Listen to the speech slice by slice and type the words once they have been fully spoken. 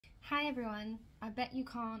Hi everyone, I bet you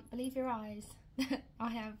can't believe your eyes. I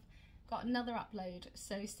have got another upload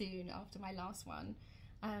so soon after my last one.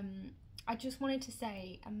 I just wanted to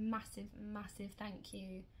say a massive thank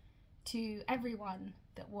you to everyone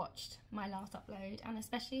that watched my last upload, and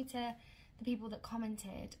especially to the people that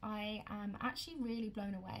commented. I am actually really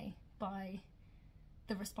blown away by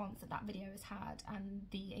the response that video has had, and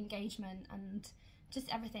the engagement and just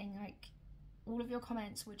everything. Like, all of your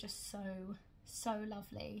comments were just so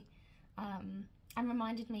lovely, and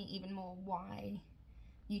reminded me even more why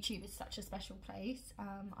YouTube is such a special place.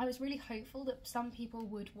 I was really hopeful that some people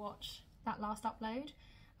would watch that last upload,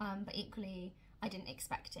 but equally I didn't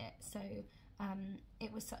expect it. So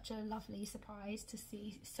it was such a lovely surprise to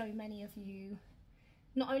see so many of you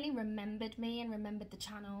not only remembered me and remembered the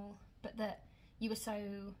channel, but that you were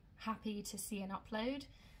so happy to see an upload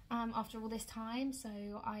after all this time. So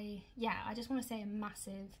I just want to say a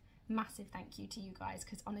massive thank you to you guys,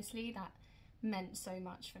 because honestly that meant so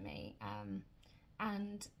much for me.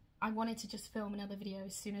 And I wanted to just film another video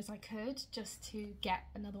as soon as I could, just to get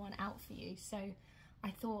another one out for you. So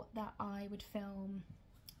I thought that I would film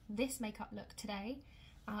this makeup look today.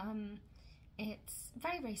 It's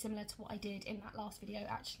very similar to what I did in that last video,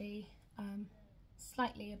 actually.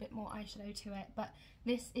 Slightly a bit more eyeshadow to it, but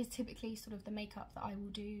this is typically sort of the makeup that I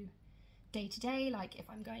will do day to day, like if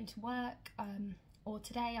I'm going to work, or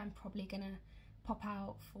today I'm probably gonna pop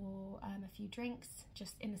out for a few drinks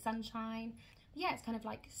just in the sunshine. But yeah, it's kind of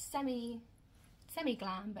like semi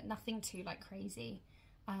glam, but nothing too like crazy.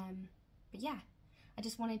 But yeah, I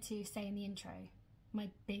just wanted to say in the intro my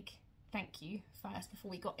big thank you first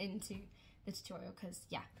before we got into the tutorial, because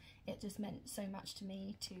yeah, it just meant so much to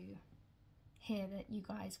me to hear that you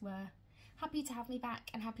guys were happy to have me back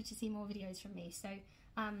and happy to see more videos from me. So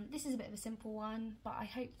this is a bit of a simple one, but I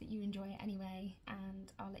hope that you enjoy it anyway,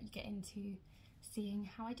 and I'll let you get into seeing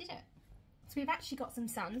how I did it. So we've actually got some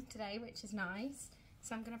sun today, which is nice.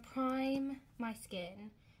 So I'm going to prime my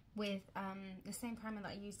skin with the same primer that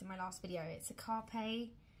I used in my last video. It's a Carpe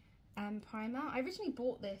primer. I originally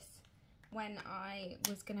bought this when I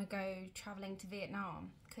was going to go travelling to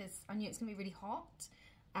Vietnam, because I knew it's going to be really hot.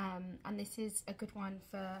 And this is a good one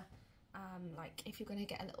for like if you're going to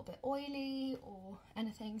get a little bit oily or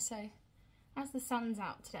anything. So as the sun's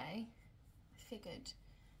out today, I figured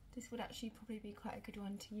this would actually probably be quite a good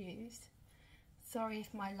one to use. Sorry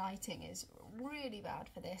if my lighting is really bad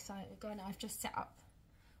for this. I've just set up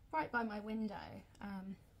right by my window,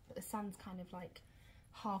 but the sun's kind of like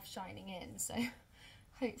half shining in, so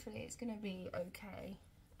hopefully it's going to be okay,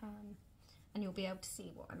 and you'll be able to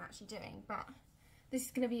see what I'm actually doing. But this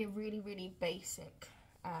is going to be a really basic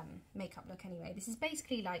makeup look anyway. This is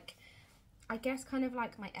basically like, I guess, kind of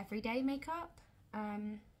like my everyday makeup,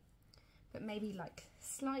 but maybe like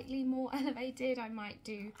slightly more elevated. I might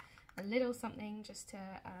do a little something just to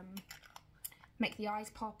make the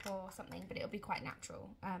eyes pop or something, but it'll be quite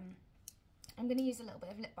natural. I'm going to use a little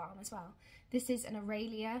bit of lip balm as well. This is an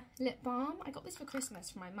Aurelia lip balm. I got this for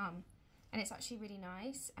Christmas from my mum, and it's actually really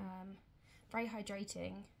nice, very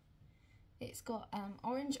hydrating. It's got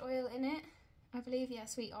orange oil in it, I believe. Yeah,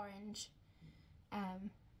 sweet orange.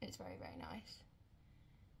 It's very nice.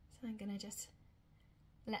 So I'm going to just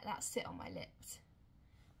let that sit on my lips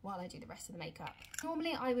while I do the rest of the makeup.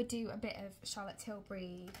 Normally I would do a bit of Charlotte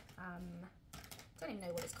Tilbury, don't even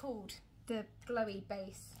know what it's called, the glowy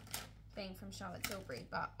base thing from Charlotte Tilbury,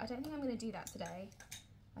 but I don't think I'm going to do that today.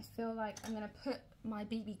 I feel like I'm going to put my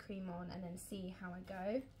BB cream on and then see how I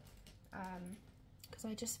go. Because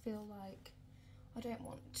I just feel like I don't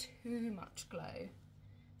want too much glow.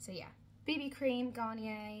 So yeah, BB cream,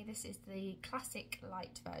 Garnier. This is the classic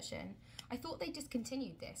light version. I thought they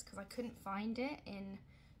discontinued this because I couldn't find it in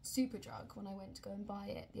Superdrug when I went to go and buy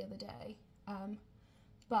it the other day.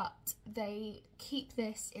 But they keep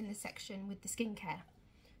this in the section with the skincare,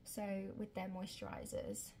 so with their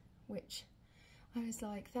moisturisers, which I was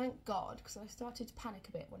like, thank God, because I started to panic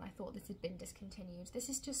a bit when I thought this had been discontinued. This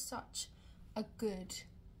is just such a good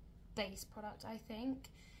base product, I think.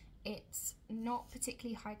 It's not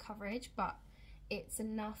particularly high coverage, but it's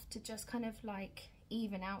enough to just kind of like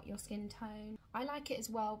even out your skin tone. I like it as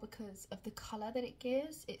well because of the colour that it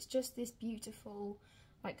gives. It's just this beautiful,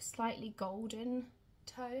 like slightly golden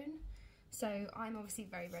tone. So I'm obviously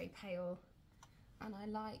very pale, and I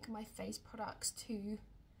like my face products to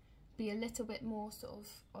be a little bit more sort of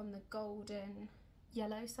on the golden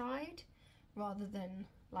yellow side rather than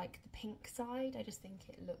like the pink side. I just think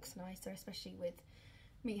it looks nicer, especially with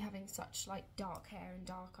me having such like dark hair and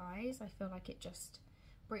dark eyes. I feel like it just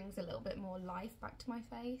brings a little bit more life back to my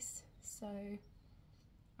face. So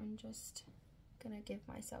I'm just gonna give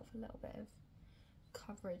myself a little bit of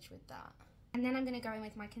coverage with that. And then I'm going to go in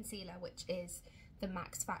with my concealer, which is the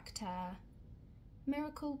Max Factor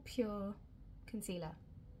Miracle Pure Concealer.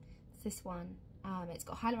 It's this one. It's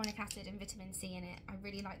got hyaluronic acid and vitamin C in it. I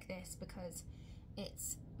really like this because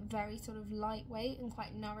it's very sort of lightweight and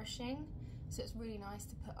quite nourishing. So it's really nice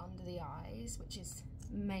to put under the eyes, which is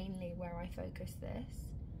mainly where I focus this.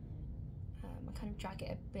 I kind of drag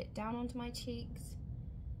it a bit down onto my cheeks.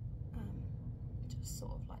 Just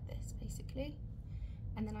sort of like this, basically.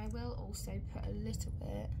 And then I will also put a little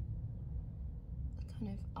bit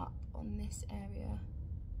kind of up on this area,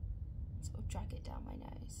 sort of drag it down my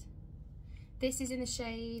nose. This is in the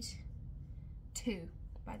shade 2,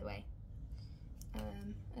 by the way.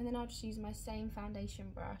 And then I'll just use my same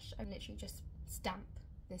foundation brush and literally just stamp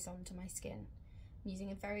this onto my skin. I'm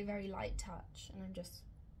using a very, very light touch, and I'm just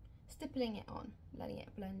stippling it on, letting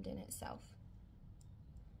it blend in itself.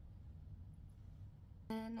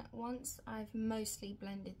 And once I've mostly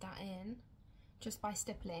blended that in, just by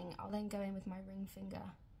stippling, I'll then go in with my ring finger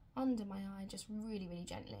under my eye, just really, really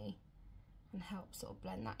gently, and help sort of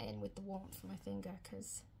blend that in with the warmth of my finger,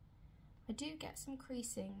 because I do get some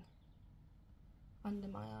creasing under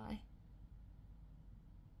my eye.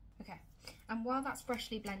 Okay, and while that's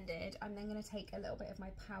freshly blended, I'm then going to take a little bit of my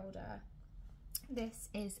powder. This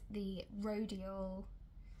is the Rodial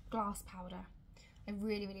glass powder. I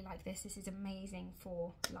really, really like this. This is amazing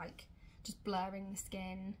for like just blurring the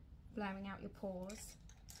skin, blurring out your pores.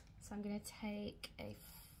 So I'm going to take a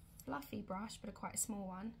fluffy brush, but quite a small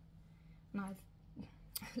one, and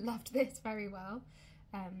I've loved this very well.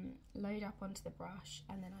 Load up onto the brush,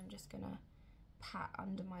 and then I'm just going to pat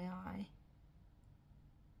under my eye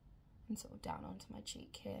and sort of down onto my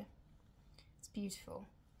cheek here. It's beautiful.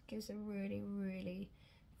 Gives a really, really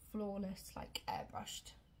flawless, like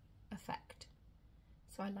airbrushed effect.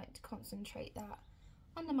 So I like to concentrate that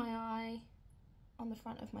under my eye, on the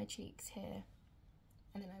front of my cheeks here,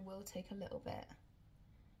 and then I will take a little bit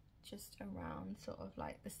just around sort of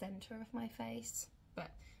like the centre of my face,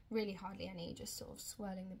 but really hardly any, just sort of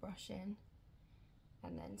swirling the brush in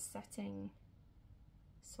and then setting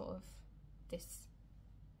sort of this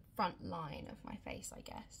front line of my face, I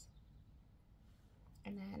guess.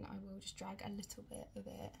 And then I will just drag a little bit of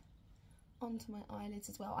it onto my eyelids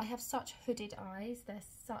as well. I have such hooded eyes, they're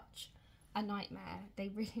such a nightmare. They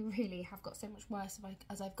really, really have got so much worse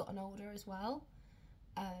as I've gotten older as well.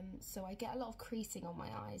 So I get a lot of creasing on my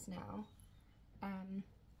eyes now.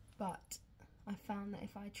 But I found that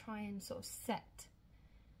if I try and sort of set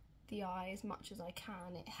the eye as much as I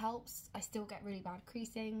can, it helps. I still get really bad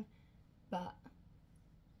creasing, but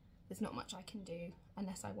there's not much I can do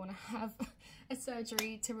unless I want to have a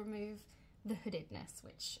surgery to remove the hoodedness,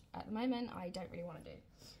 which at the moment I don't really want to do.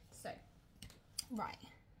 So, right,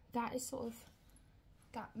 that is sort of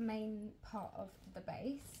that main part of the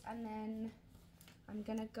base, and then I'm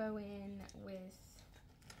gonna go in with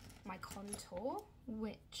my contour,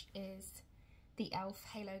 which is the e.l.f.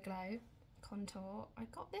 Halo Glow contour. I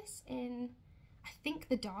got this in, I think,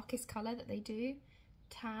 the darkest colour that they do,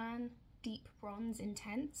 Tan Deep Bronze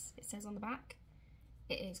Intense, it says on the back.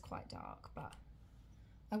 It is quite dark, but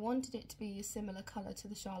I wanted it to be a similar colour to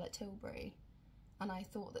the Charlotte Tilbury, and I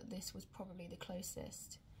thought that this was probably the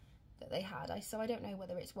closest that they had. So I don't know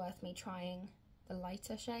whether it's worth me trying the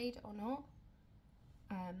lighter shade or not,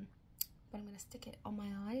 but I'm going to stick it on my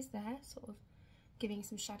eyes there, sort of giving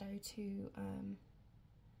some shadow to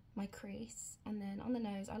my crease. And then on the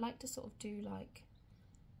nose, I like to sort of do like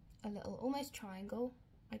a little almost triangle,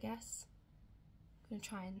 I guess. I'm going to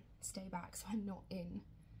try and stay back so I'm not in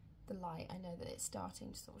the light. I know that it's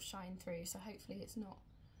starting to sort of shine through, so hopefully it's not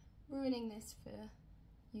ruining this for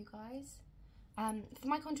you guys. For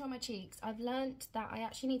my contour on my cheeks, I've learnt that I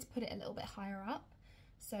actually need to put it a little bit higher up.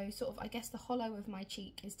 So sort of, I guess the hollow of my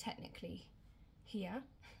cheek is technically here,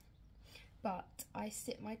 but I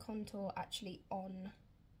sit my contour actually on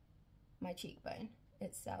my cheekbone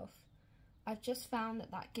itself. I've just found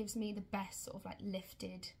that that gives me the best sort of like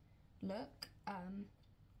lifted look.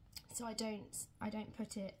 So I don't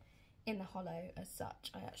put it in the hollow as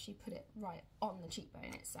such. I actually put it right on the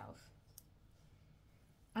cheekbone itself.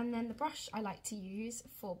 And then the brush I like to use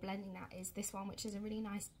for blending that is this one, which is a really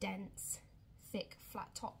nice dense thick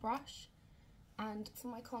flat top brush. And for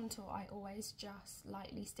my contour, I always just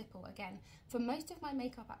lightly stipple. Again, for most of my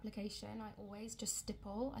makeup application, I always just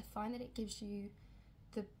stipple. I find that it gives you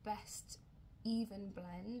the best even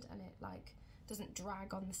blend, and it like doesn't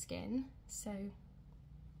drag on the skin. So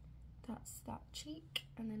that's that cheek,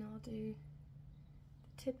 and then I'll do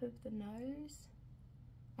the tip of the nose.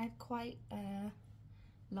 I have quite a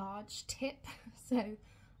large tip, so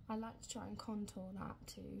I like to try and contour that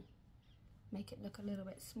to make it look a little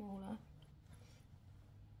bit smaller.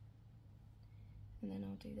 And then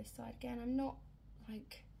I'll do this side again. I'm not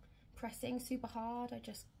like pressing super hard, I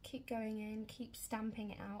just keep going in, keep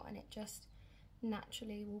stamping it out, and it just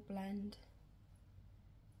naturally will blend.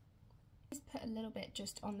 Just put a little bit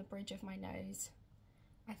just on the bridge of my nose.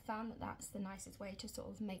 I found that that's the nicest way to sort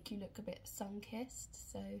of make you look a bit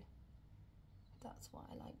sun-kissed, so that's what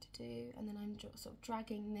I like to do. And then I'm just sort of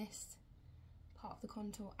dragging this part of the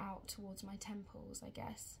contour out towards my temples, I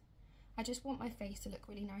guess. I just want my face to look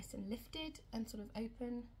really nice and lifted and sort of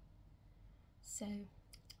open, so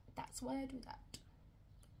that's why I do that.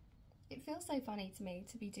 It feels so funny to me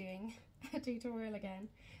to be doing a tutorial again.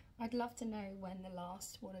 I'd love to know when the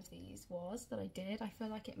last one of these was that I did. I feel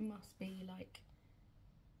like it must be like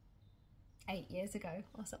 8 years ago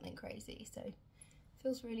or something crazy, so it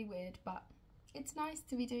feels really weird, but it's nice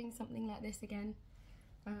to be doing something like this again.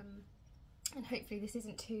 And hopefully this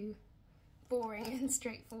isn't too boring and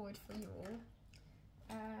straightforward for you all.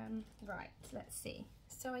 Right, let's see.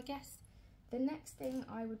 So I guess the next thing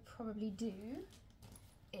I would probably do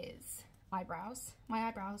is eyebrows. My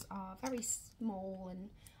eyebrows are very small and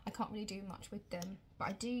I can't really do much with them, but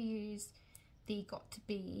I do use the Got to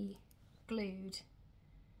Be glued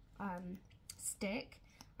stick.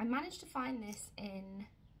 I managed to find this in,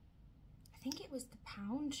 I think it was the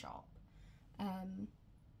Pound shop.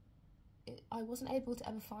 I wasn't able to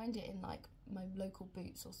ever find it in like my local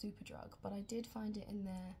Boots or Superdrug, but I did find it in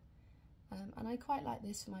there, and I quite like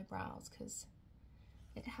this for my brows because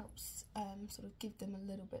it helps sort of give them a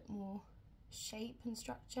little bit more shape and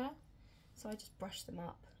structure. So I just brush them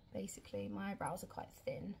up basically. My eyebrows are quite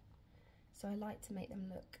thin, so I like to make them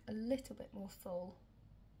look a little bit more full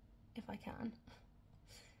if I can.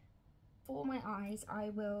 For my eyes, I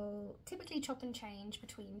will typically chop and change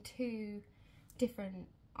between two different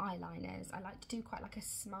eyeliners. I like to do quite like a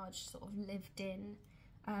smudge sort of lived in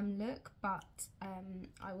look, but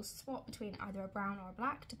I will swap between either a brown or a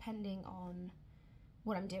black depending on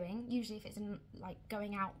what I'm doing. Usually if it's in, like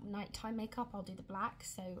going out nighttime makeup, I'll do the black.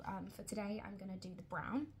 So for today I'm going to do the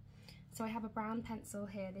brown. So I have a brown pencil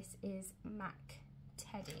here. This is MAC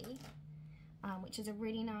Teddy, which is a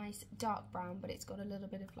really nice dark brown, but it's got a little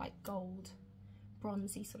bit of like gold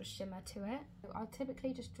bronzy sort of shimmer to it. So I'll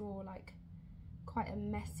typically just draw like quite a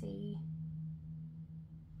messy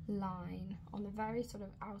line on the very sort of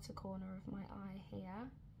outer corner of my eye here,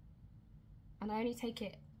 and I only take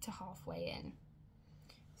it to halfway in.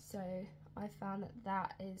 So I found that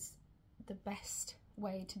that is the best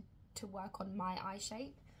way to work on my eye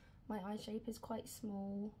shape. My eye shape is quite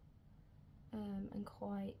small and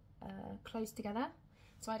quite close together,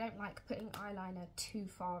 so I don't like putting eyeliner too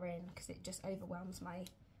far in because it just overwhelms my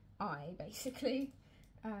eye basically.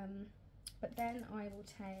 But then I will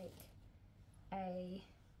take a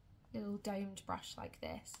little domed brush like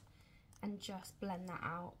this and just blend that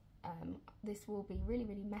out. This will be really,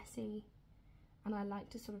 really messy, and I like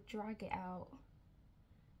to sort of drag it out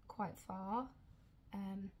quite far,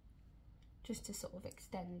 just to sort of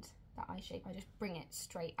extend the eye shape. I just bring it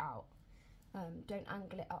straight out. Don't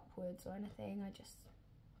angle it upwards or anything, I just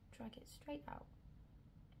drag it straight out.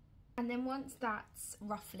 And then once that's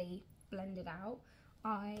roughly blended out,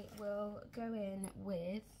 I will go in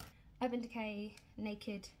with Urban Decay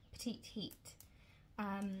Naked Petite Heat,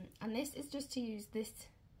 and this is just to use this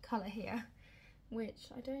colour here, which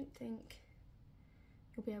I don't think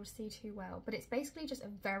you'll be able to see too well, but it's basically just a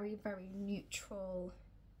very, very neutral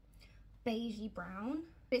beigey brown.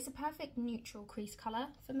 It's a perfect neutral crease colour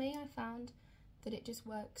for me. I found that it just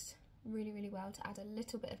works really, really well to add a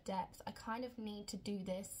little bit of depth. I kind of need to do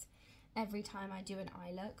this every time I do an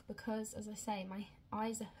eye look because, as I say, my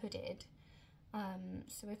eyes are hooded,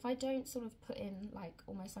 so if I don't sort of put in like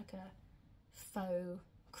almost like a faux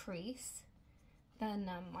crease, then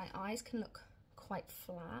my eyes can look quite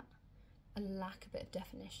flat and lack a bit of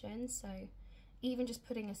definition. So even just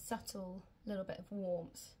putting a subtle little bit of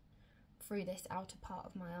warmth through this outer part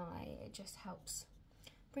of my eye, it just helps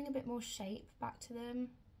bring a bit more shape back to them.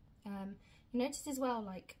 You notice as well,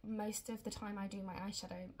 like most of the time I do my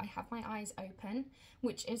eyeshadow, I have my eyes open,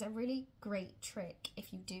 which is a really great trick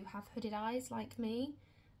if you do have hooded eyes like me,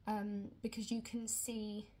 because you can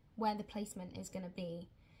see where the placement is going to be.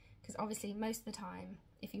 Because obviously most of the time,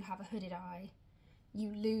 if you have a hooded eye,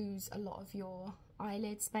 you lose a lot of your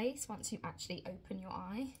eyelid space once you actually open your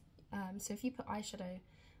eye. So if you put eyeshadow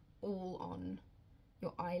all on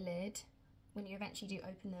your eyelid, when you eventually do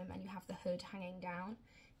open them and you have the hood hanging down,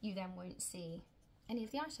 you then won't see any of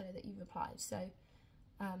the eyeshadow that you've applied. So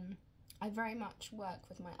I very much work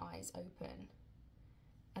with my eyes open,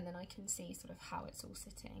 and then I can see sort of how it's all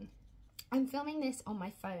sitting. I'm filming this on my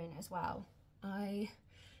phone as well, I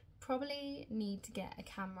probably need to get a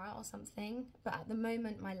camera or something, but at the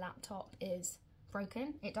moment my laptop is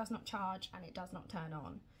broken. It does not charge and it does not turn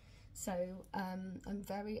on. So I'm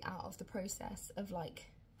very out of the process of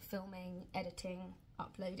like filming, editing,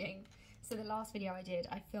 uploading. So the last video I did,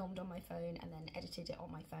 I filmed on my phone and then edited it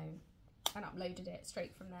on my phone and uploaded it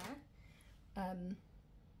straight from there.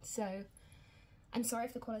 So I'm sorry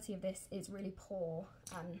if the quality of this is really poor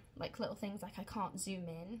and like little things like I can't zoom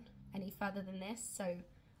in any further than this, so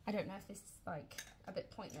I don't know if this is like a bit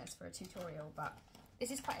pointless for a tutorial, but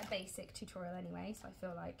this is quite a basic tutorial anyway, so I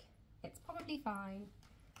feel like it's probably fine.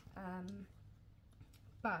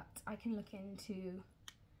 But I can look into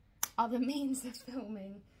other means of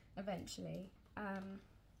filming eventually.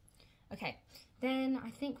 Okay, then I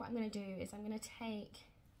think what I'm going to do is I'm going to take,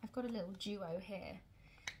 I've got a little duo here,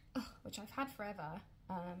 which I've had forever.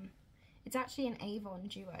 It's actually an Avon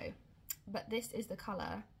duo, but this is the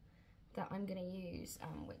colour that I'm going to use,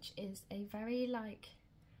 which is a very like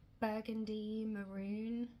burgundy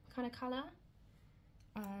maroon kind of colour.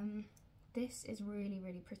 This is really,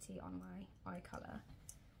 really pretty on my eye colour.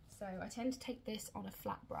 So I tend to take this on a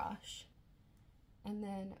flat brush and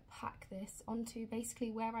then pack this onto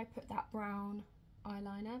basically where I put that brown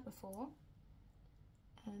eyeliner before,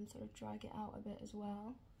 and sort of drag it out a bit as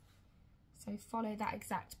well. So follow that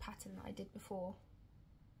exact pattern that I did before.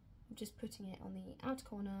 I'm just putting it on the outer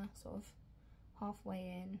corner, sort of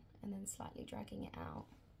halfway in, and then slightly dragging it out.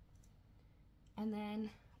 And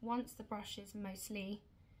then once the brush is mostly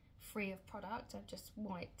free of product, I've just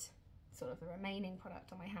wiped sort of the remaining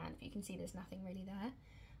product on my hand, but you can see there's nothing really there.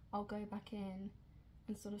 I'll go back in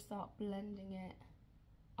and sort of start blending it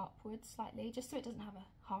upwards slightly, just so it doesn't have a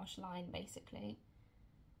harsh line basically.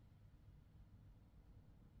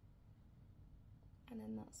 And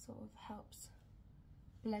then that sort of helps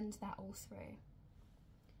blend that all through.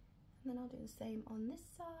 And then I'll do the same on this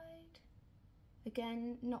side.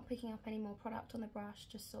 Again, not picking up any more product on the brush,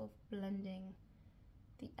 just sort of blending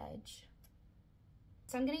the edge.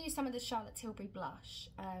 So I'm going to use some of the Charlotte Tilbury blush.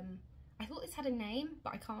 I thought this had a name,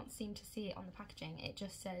 but I can't seem to see it on the packaging. It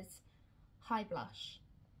just says High Blush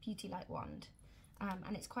Beauty Light Wand,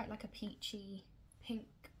 and it's quite like a peachy pink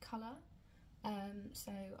colour.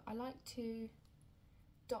 So I like to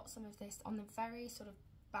dot some of this on the very sort of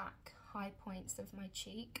back high points of my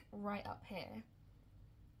cheek, right up here,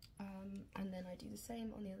 and then I do the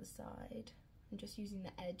same on the other side. I'm just using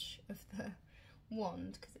the edge of the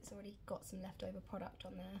wand because it's already got some leftover product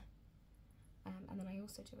on there, and then I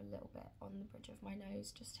also do a little bit on the bridge of my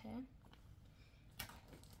nose just here.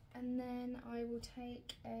 And then I will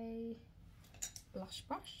take a blush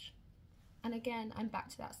brush, and again I'm back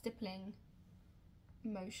to that stippling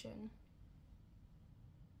motion.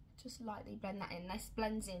 Just lightly blend that in. This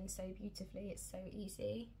blends in so beautifully, it's so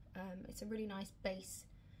easy. It's a really nice base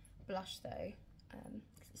blush though,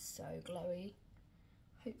 because it's so glowy.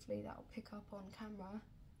 Hopefully that'll pick up on camera.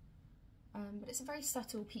 But it's a very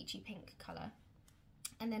subtle peachy pink colour.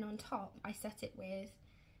 And then on top I set it with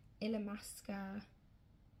Ilamasqua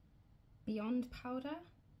Beyond Powder.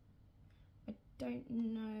 I don't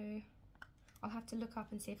know, I'll have to look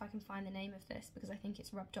up and see if I can find the name of this because I think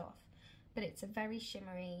it's rubbed off. But it's a very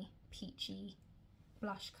shimmery, peachy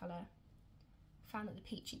blush colour. I found that the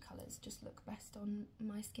peachy colours just look best on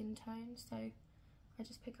my skin tone, so I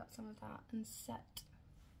just pick up some of that and set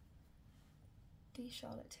the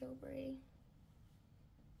Charlotte Tilbury,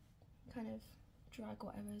 kind of drag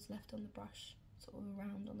whatever is left on the brush sort of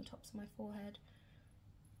around on the tops of my forehead,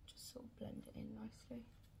 just sort of blend it in nicely.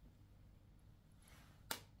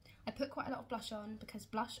 I put quite a lot of blush on because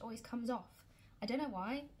blush always comes off. I don't know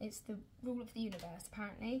why, it's the rule of the universe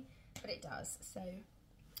apparently, but it does. So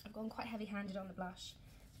I've gone quite heavy-handed on the blush,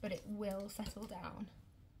 but it will settle down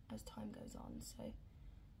as time goes on. So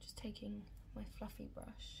just taking my fluffy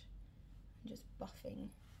brush and just buffing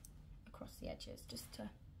across the edges just to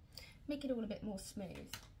make it all a bit more smooth.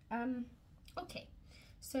 Okay,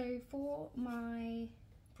 so for my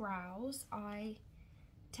brows, I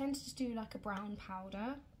tend to just do like a brown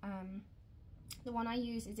powder. The one I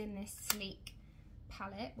use is in this sleek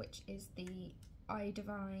palette, which is the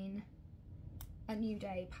iDivine A New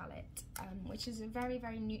Day palette, which is a very,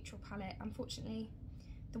 very neutral palette. Unfortunately,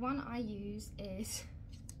 the one I use is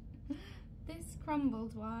this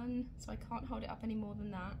crumbled one, so I can't hold it up any more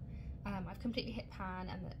than that. I've completely hit pan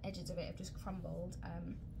and the edges of it have just crumbled,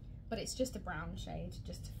 but it's just a brown shade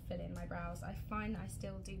just to fill in my brows. I find that I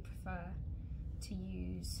still do prefer to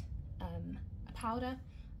use a powder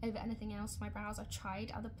over anything else for my brows. I've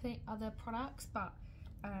tried other products, but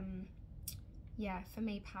yeah, for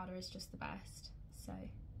me powder is just the best. So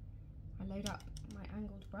I load up my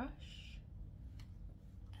angled brush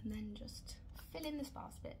and then just fill in the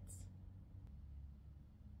sparse bits.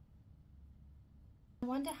 I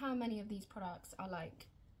wonder how many of these products are like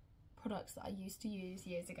products that I used to use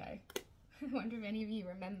years ago. I wonder if any of you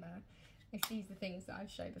remember if these are things that I've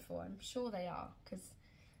showed before. I'm sure they are, because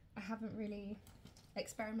I haven't really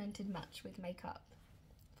experimented much with makeup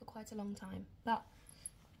for quite a long time. But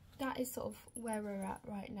that is sort of where we're at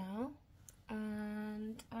right now.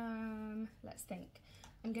 And let's think.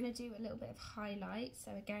 I'm going to do a little bit of highlight.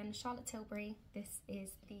 So again, Charlotte Tilbury. This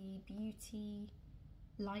is the Beauty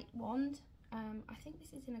Light Wand. I think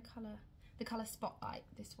this is in a colour, the colour Spotlight,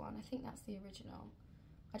 this one. I think that's the original.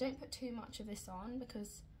 I don't put too much of this on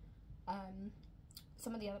because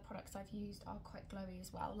some of the other products I've used are quite glowy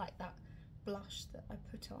as well, like that blush that I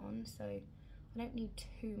put on. So I don't need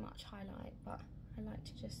too much highlight, but I like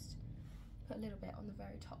to just put a little bit on the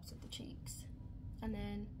very tops of the cheeks. And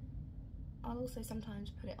then I'll also sometimes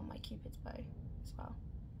put it on my Cupid's bow as well,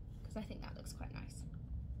 because I think that looks quite nice.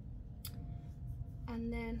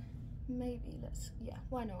 And then maybe yeah,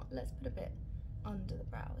 why not? Let's put a bit under the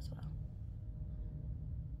brow as well.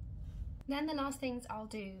 Then the last things I'll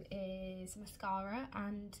do is mascara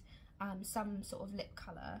and some sort of lip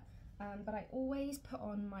colour. But I always put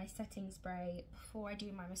on my setting spray before I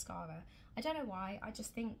do my mascara. I don't know why, I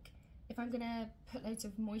just think if I'm gonna put loads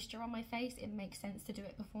of moisture on my face, it makes sense to do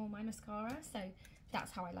it before my mascara. So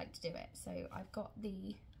that's how I like to do it. So I've got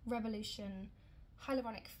the Revolution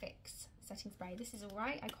Hyaluronic Fix setting spray. This is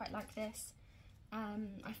alright, I quite like this.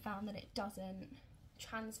 I found that it doesn't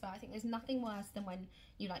transfer. I think there's nothing worse than when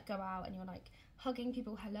you like go out and you're like hugging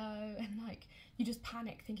people hello, and like you just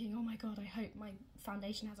panic thinking, oh my god, I hope my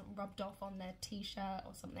foundation hasn't rubbed off on their t-shirt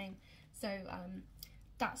or something. So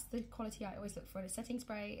that's the quality I always look for in a setting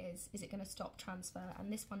spray, is it going to stop transfer,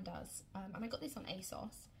 and this one does. And I got this on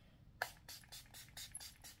ASOS.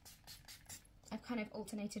 I've kind of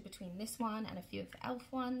alternated between this one and a few of the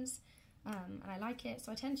e.l.f. ones, and I like it,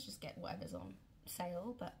 so I tend to just get whatever's on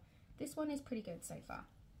sale, but this one is pretty good so far.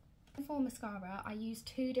 For mascara, I use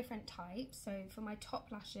two different types. So for my top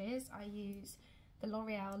lashes, I use the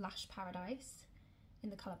L'Oreal Lash Paradise in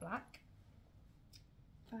the colour black.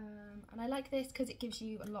 And I like this because it gives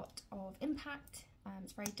you a lot of impact.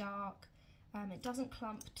 It's very dark. It doesn't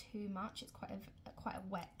clump too much. It's quite a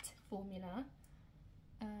wet formula.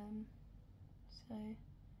 So I'm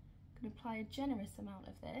going to apply a generous amount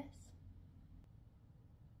of this.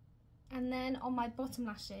 And then on my bottom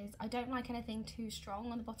lashes, I don't like anything too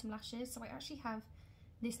strong on the bottom lashes, so I actually have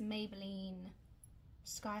this Maybelline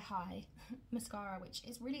Sky High mascara, which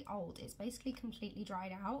is really old. It's basically completely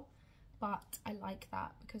dried out, but I like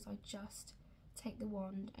that because I just take the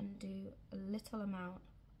wand and do a little amount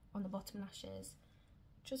on the bottom lashes,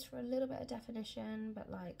 just for a little bit of definition,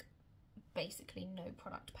 but like basically no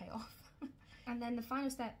product payoff. And then the final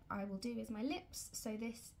step I will do is my lips. So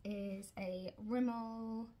this is a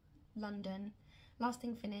Rimmel London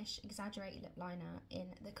Lasting Finish Exaggerate lip liner in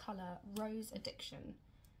the colour Rose Addiction,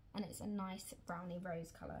 and it's a nice browny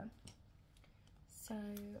rose colour. So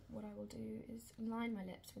what I will do is line my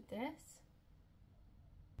lips with this.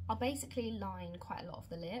 I'll basically line quite a lot of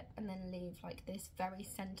the lip and then leave like this very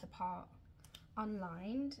centre part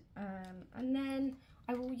unlined, and then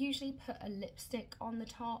I will usually put a lipstick on the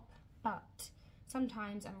top, but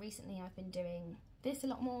sometimes, and recently I've been doing this a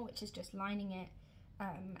lot more, which is just lining it,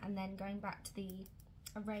 and then going back to the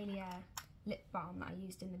Aurelia lip balm that I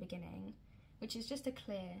used in the beginning, which is just a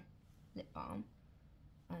clear lip balm,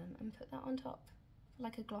 and put that on top for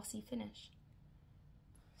like a glossy finish.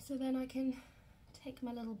 So then I can take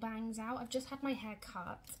my little bangs out. I've just had my hair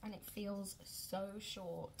cut and it feels so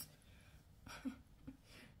short.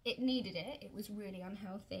 It needed it. It was really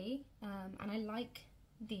unhealthy, and I like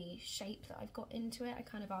the shape that I've got into it. I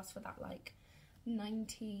kind of asked for that like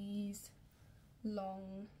 90s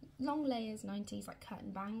long layers, 90s like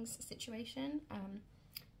curtain bangs situation,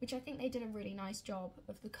 which I think they did a really nice job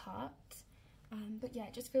of the cut, but yeah,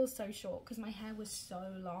 it just feels so short because my hair was so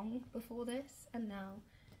long before this, and now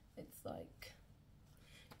it's like,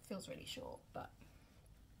 it feels really short, but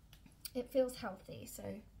it feels healthy, so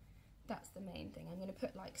that's the main thing. I'm going to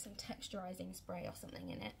put like some texturizing spray or something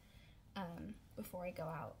in it before I go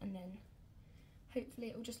out, and then hopefully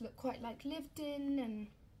it will just look quite like lived in and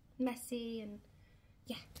messy, and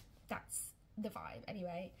yeah, that's the vibe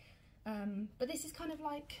anyway. But this is kind of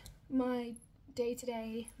like my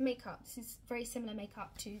day-to-day makeup. This is very similar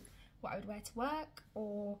makeup to what I would wear to work,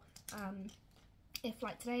 or if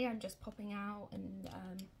like today I'm just popping out and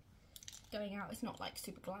going out. It's not like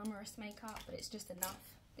super glamorous makeup, but it's just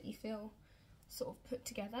enough that you feel sort of put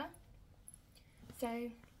together. So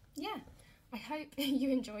yeah, I hope you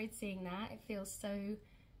enjoyed seeing that. It feels so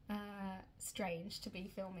strange to be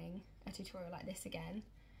filming a tutorial like this again.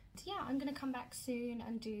 So yeah, I'm gonna come back soon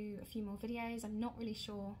and do a few more videos. I'm not really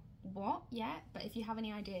sure what yet, but if you have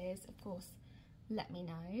any ideas, of course, let me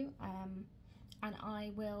know. And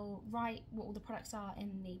I will write what all the products are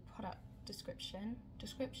in the product description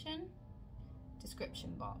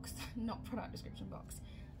box, not product description box.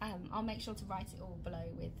 I'll make sure to write it all below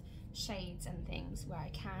with shades and things where I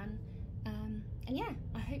can. And yeah,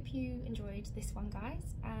 I hope you enjoyed this one,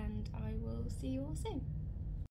 guys, and I will see you all soon.